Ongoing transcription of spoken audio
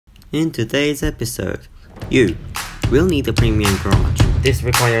In today's episode, you will need a premium garage. This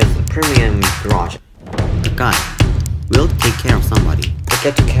requires a premium garage. A guy will take care of somebody. I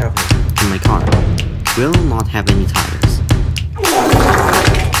get to care of him. And my car will not have any tires.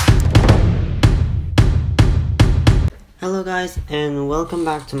 Hello guys, and welcome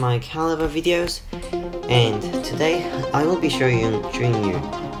back to my Caliber videos. And today I will be showing you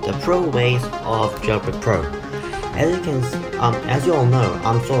the pro ways of JailBreak Pro. As you all know,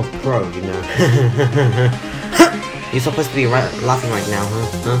 I'm sort of pro, you know. You're supposed to be laughing right now,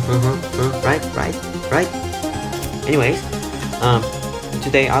 huh? Right? Anyways,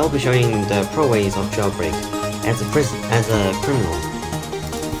 today I will be showing the pro ways of JailBreak as a criminal.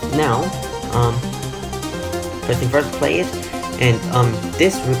 Now, first thing first, play it, and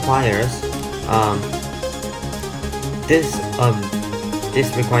this requires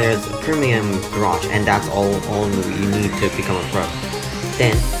this requires a premium garage, and that's all you need to become a pro.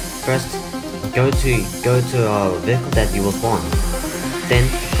 Then first go to a vehicle that you will spawn. Then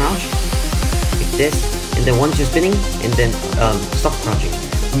crouch like this, and then once you're spinning, and then stop crouching.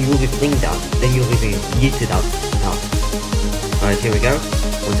 You will be flinged out. Then you will be yeeted out. Alright, here we go.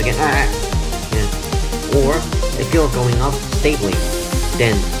 Once again, yeah. Or if you're going up stably,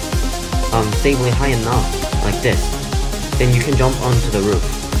 then stably high enough, like this. Then you can jump onto the roof,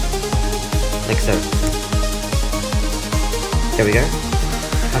 like so. There we go.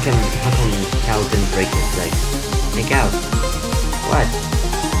 How come Cal didn't break his legs? Hey Cal, what?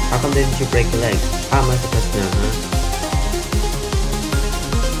 How come didn't you break your legs? How am I supposed to know, huh?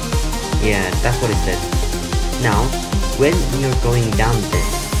 Yeah, that's what it said. Now, when you're going down this,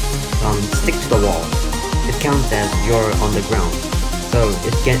 stick to the wall. It counts as you're on the ground, so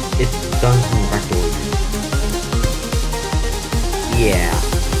it doesn't ragdoll you. Yeah,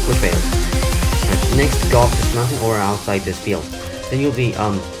 which failed. Right, next, go off this mountain or outside this field. Then you'll be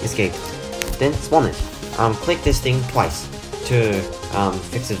escaped. Then spawn it. Click this thing twice to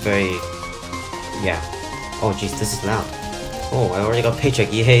fix it very. Yeah. Oh jeez, this is loud. Oh, I already got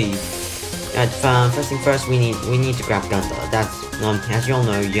paycheck. Yay! First thing first, we need to grab guns. That's as you all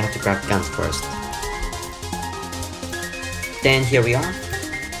know, you have to grab guns first. Then here we are.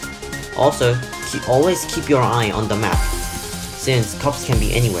 Also, always keep your eye on the map, since cops can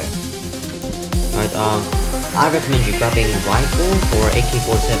be anywhere. Right, I recommend you grabbing rifle or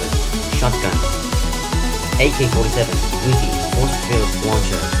AK-47, shotgun, AK-47, Uzi, force field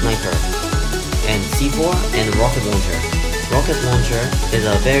launcher, sniper, and C4 and rocket launcher. Rocket launcher is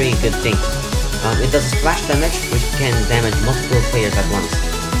a very good thing. It does splash damage, which can damage multiple players at once.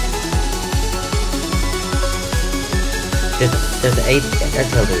 There's the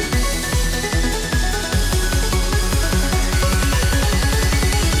airtail dude.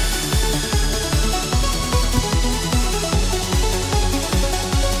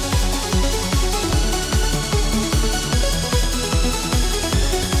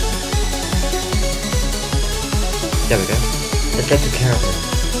 There we go. Let's get to care of it.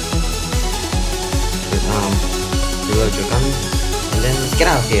 Reload your gun, and then let's get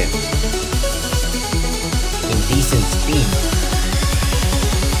out of here. Indecent speed.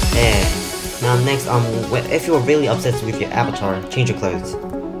 Yeah. Now next, if you're really obsessed with your avatar, change your clothes.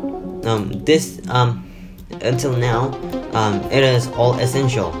 Until now, it is all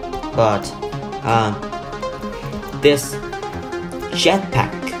essential, but this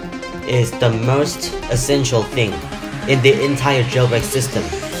jetpack is the most essential thing in the entire jailbreak system.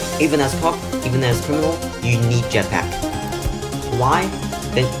 Even as cop, even as criminal, you need jetpack. Why?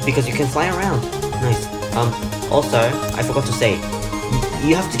 Because you can fly around. Nice. Also, I forgot to say,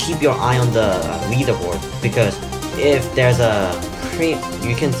 you have to keep your eye on the leaderboard, because if there's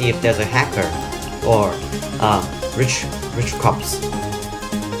you can see if there's a hacker or rich cops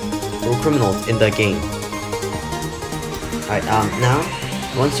or criminals in the game. Alright, now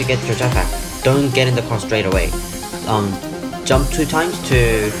once you get your jetpack, don't get in the car straight away. Jump 2 times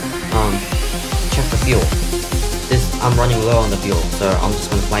to check the fuel. I'm running low on the fuel, so I'm just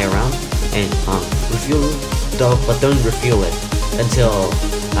gonna fly around and refuel, but don't refuel it until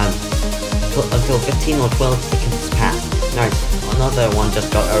 15 or 12 seconds pass. Nice, another one just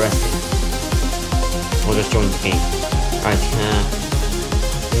got arrested. Or just joined the game. Alright,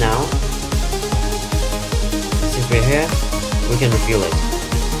 now since we're here, we can refuel it.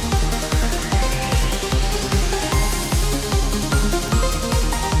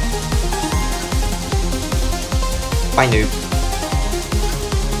 Bye noob.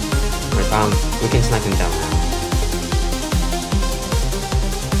 Right, we can snipe him down now.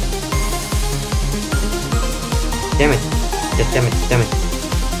 Damn it.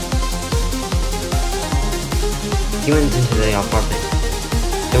 He went into the apartment.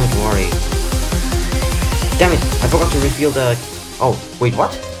 Don't worry. sorry. Damn it, I forgot to reveal the... Oh, wait,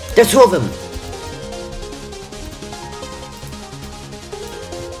 what? There's 2 of them!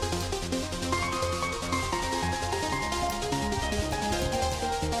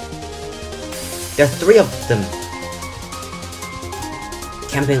 There's 3 of them!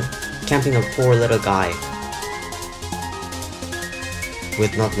 Camping a poor little guy.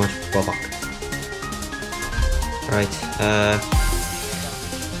 With not much bobak. Alright,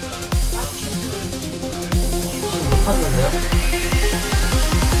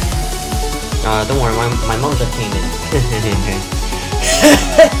 don't worry, my mom just came in.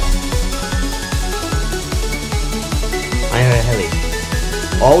 I heard a heli.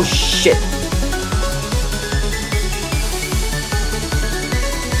 Oh shit!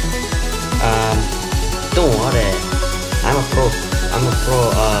 Don't worry. I'm a pro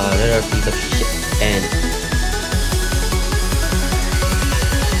little piece of shit, and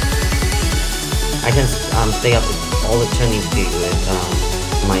I can stay up all eternity with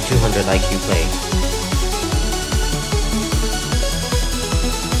my 200 IQ play.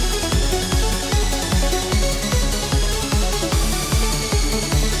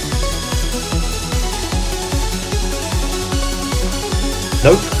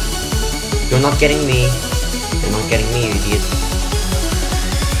 Nope. You're not getting me. You're not getting me, you idiot.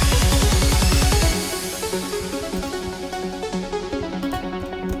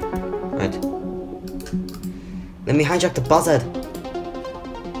 Right. Let me hijack the buzzard.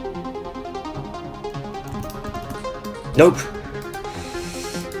 Nope.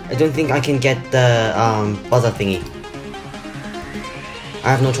 I don't think I can get the buzzard thingy.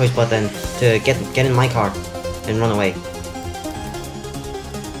 I have no choice but then to get in my car and run away.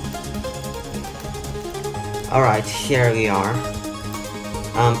 Alright, here we are.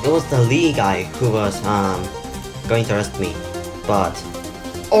 It was the Lee guy who was going to arrest me, but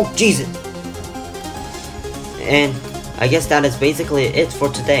oh Jesus! And I guess that is basically it for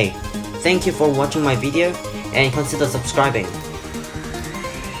today. Thank you for watching my video and consider subscribing.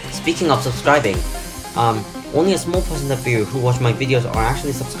 Speaking of subscribing, only a small percent of you who watch my videos are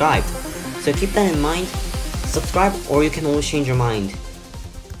actually subscribed. So keep that in mind. Subscribe or you can always change your mind.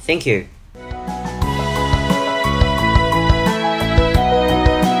 Thank you.